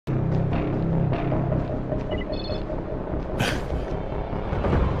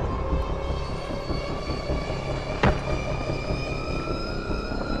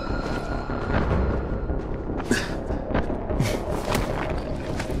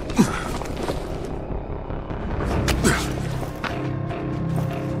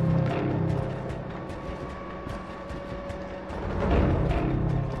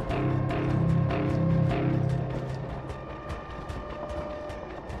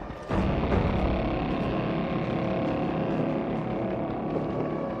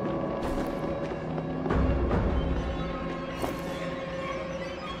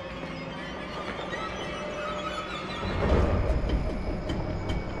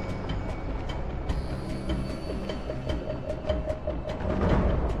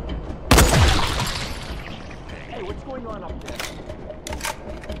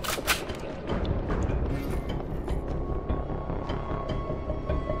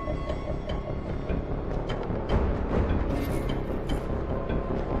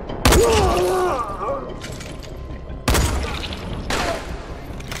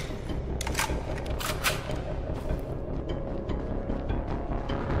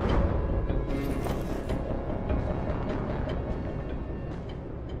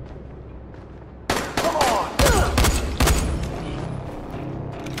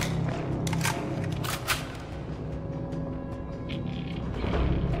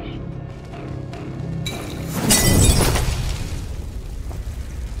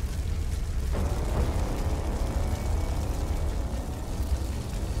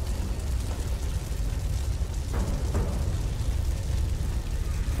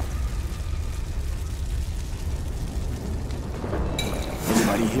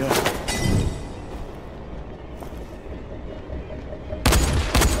anybody here.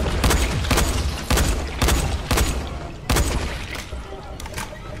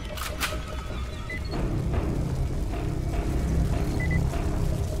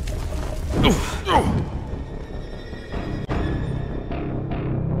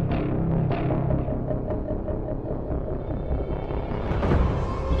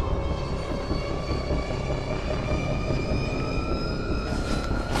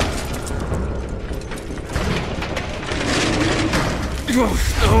 Oh,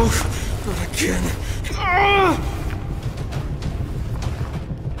 no, not again.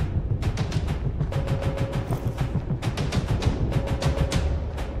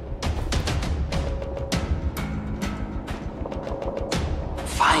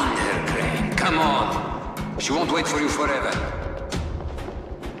 Find her, Crane. Come on. She won't wait for you forever.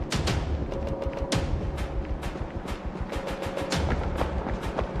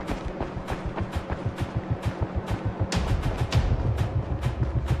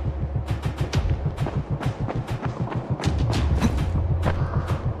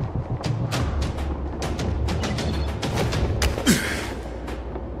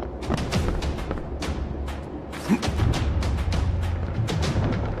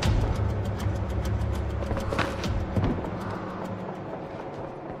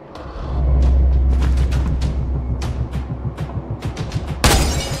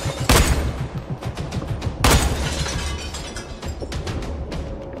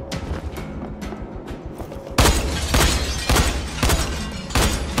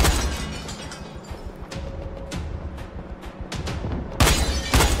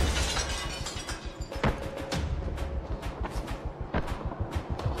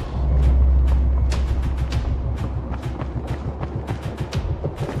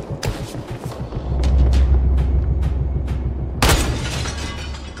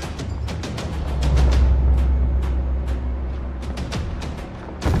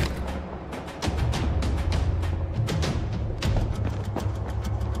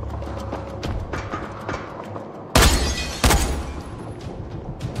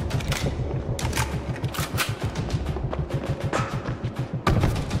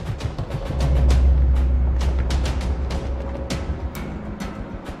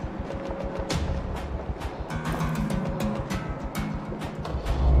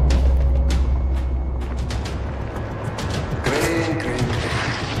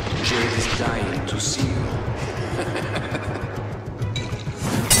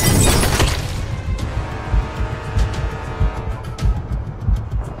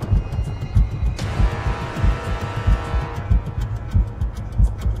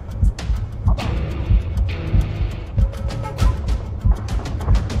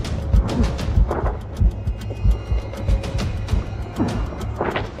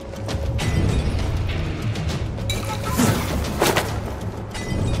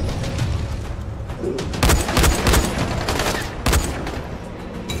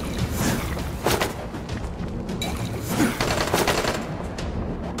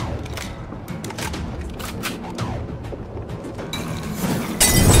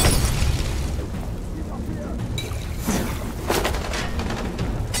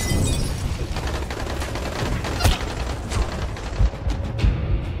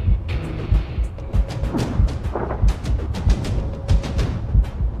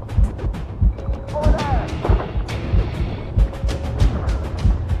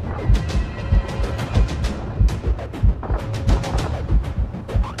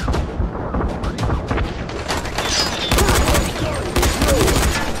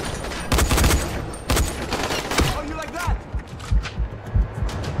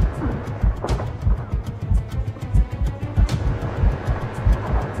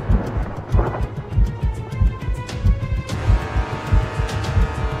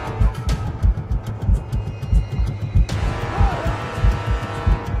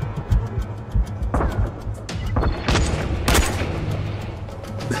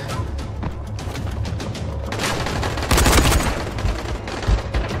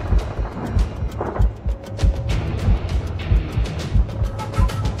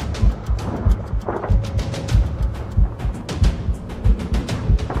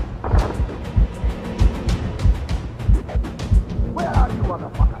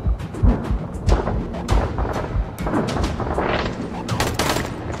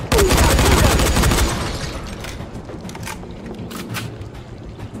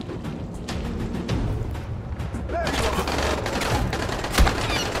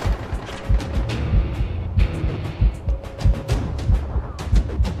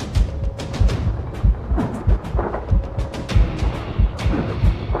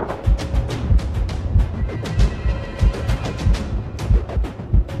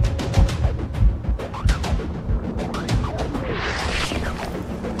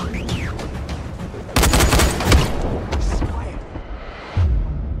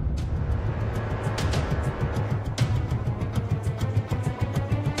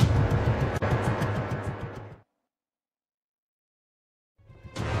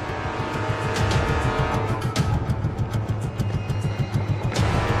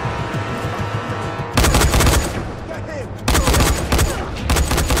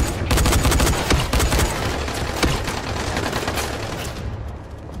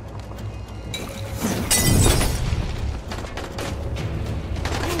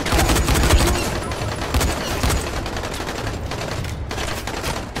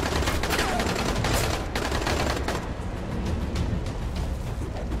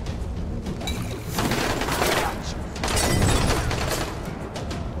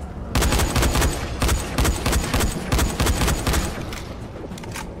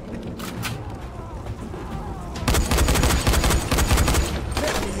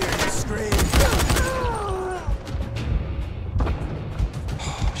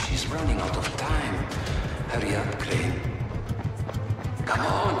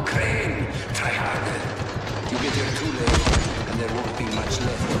 be much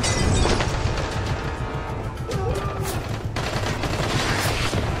left.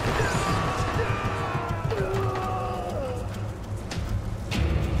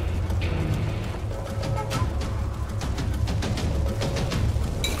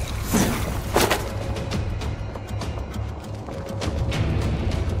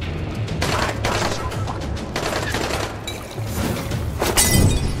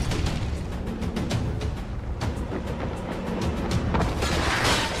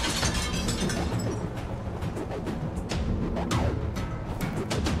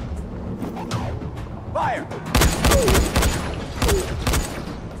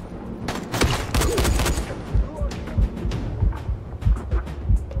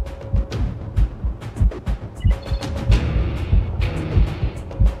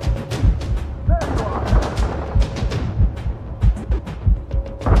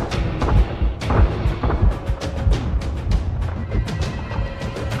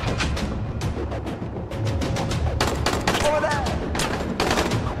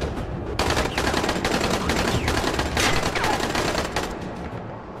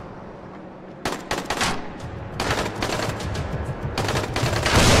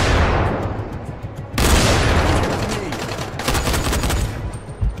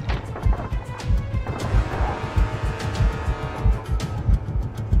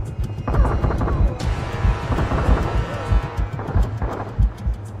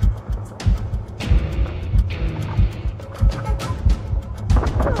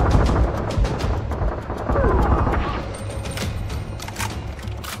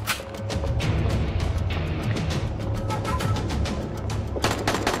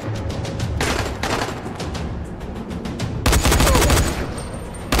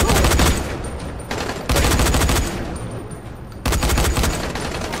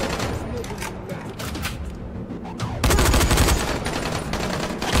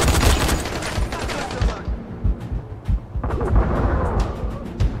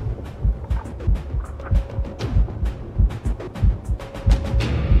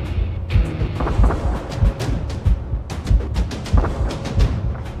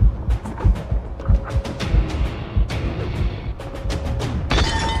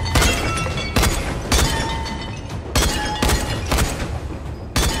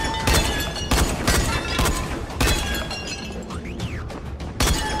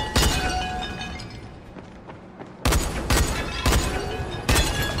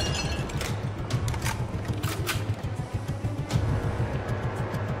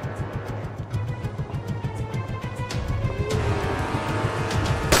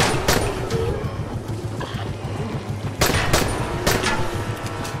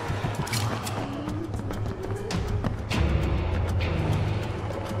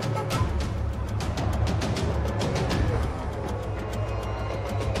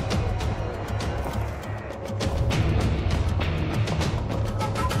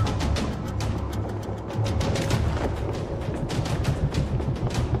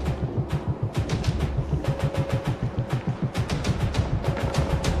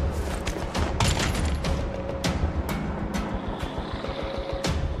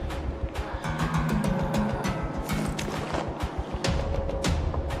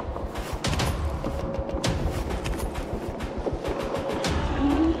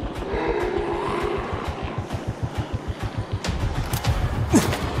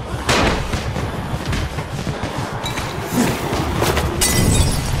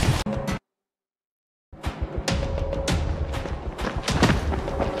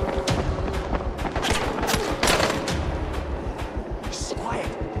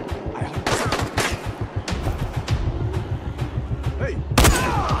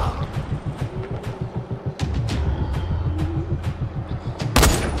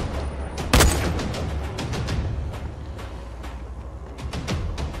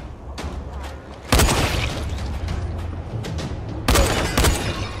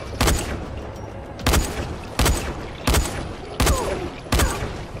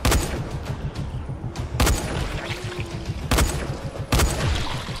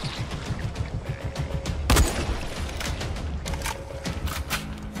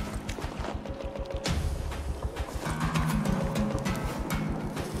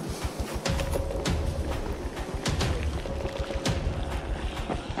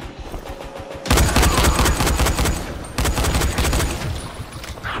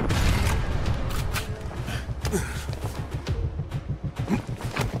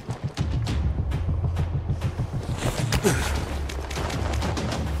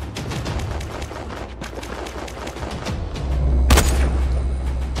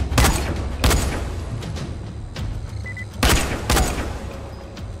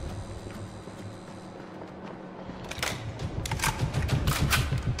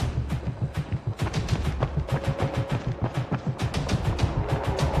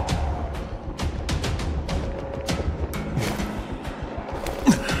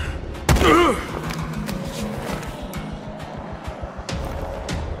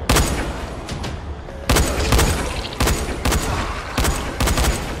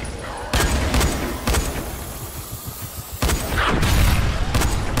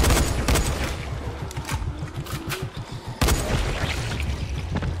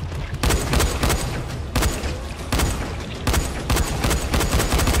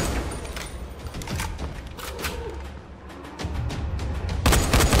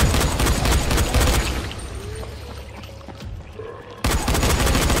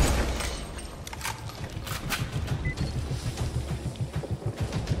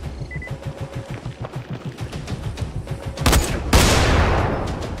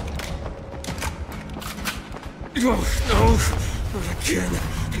 Oh, no, not again.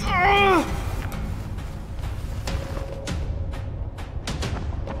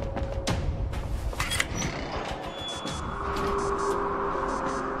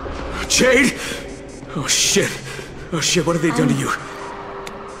 Jade? Oh shit. Oh shit, what have they done to you?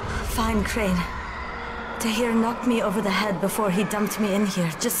 Fine, Crane. Tahir knocked me over the head before he dumped me in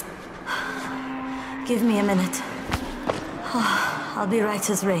here. Just give me a minute. Oh, I'll be right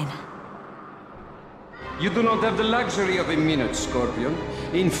as rain. You do not have the luxury of a minute, Scorpion.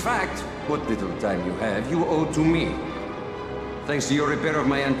 In fact, what little time you have, you owe to me. Thanks to your repair of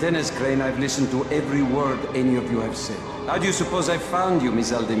my antennas, Crane, I've listened to every word any of you have said. How do you suppose I found you,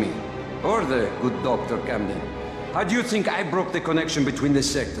 Miss Aldemir? Or the good Dr. Camden? How do you think I broke the connection between the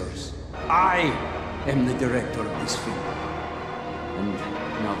sectors? I am the director of this film. And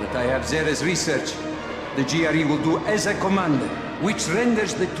now that I have Zere's research, the GRE will do as I commanded, which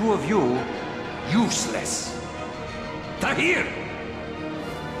renders the two of you useless. Tahir!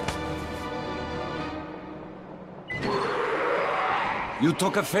 You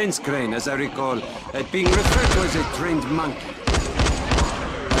took offense, Crane, as I recall, at being referred to as a trained monkey.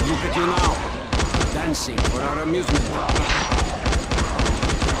 But look at you now, dancing for our amusement.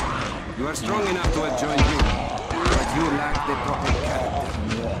 You are strong enough to have joined me, but you lack the proper character.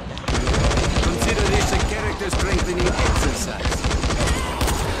 Consider this a character-strengthening exercise.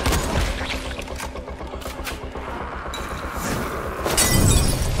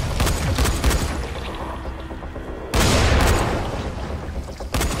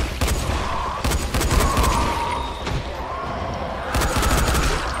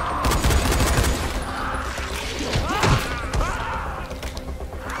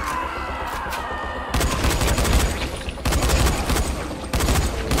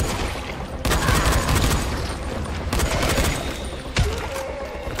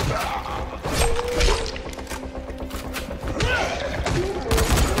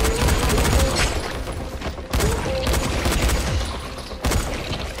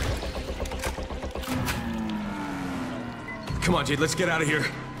 Come on, Jade, let's get out of here.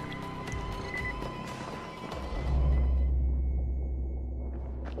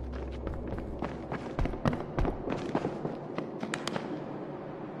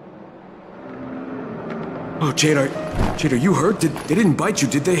 Oh, Jade, are you hurt? They didn't bite you,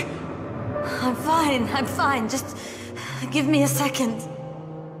 did they? I'm fine. Just give me a second.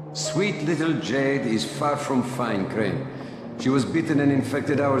 Sweet little Jade is far from fine, Crane. She was bitten and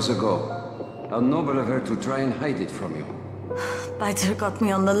infected hours ago. How noble of her to try and hide it from you. Biter got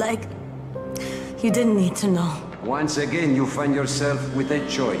me on the leg. You didn't need to know. Once again, you find yourself with a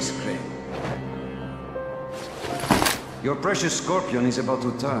choice, Crane. Your precious Scorpion is about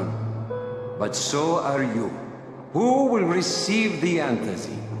to turn. But so are you. Who will receive the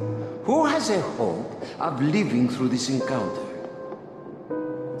antazine? Who has a hope of living through this encounter?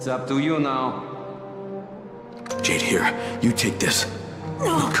 It's up to you now. Jade, here. You take this.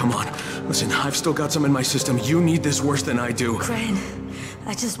 No. Oh, come on. Listen, I've still got some in my system. You need this worse than I do. Crane,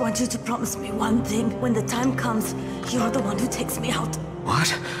 I just want you to promise me one thing. When the time comes, you're the one who takes me out.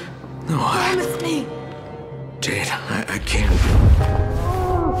 What? No, Promise me. Jade, I can't.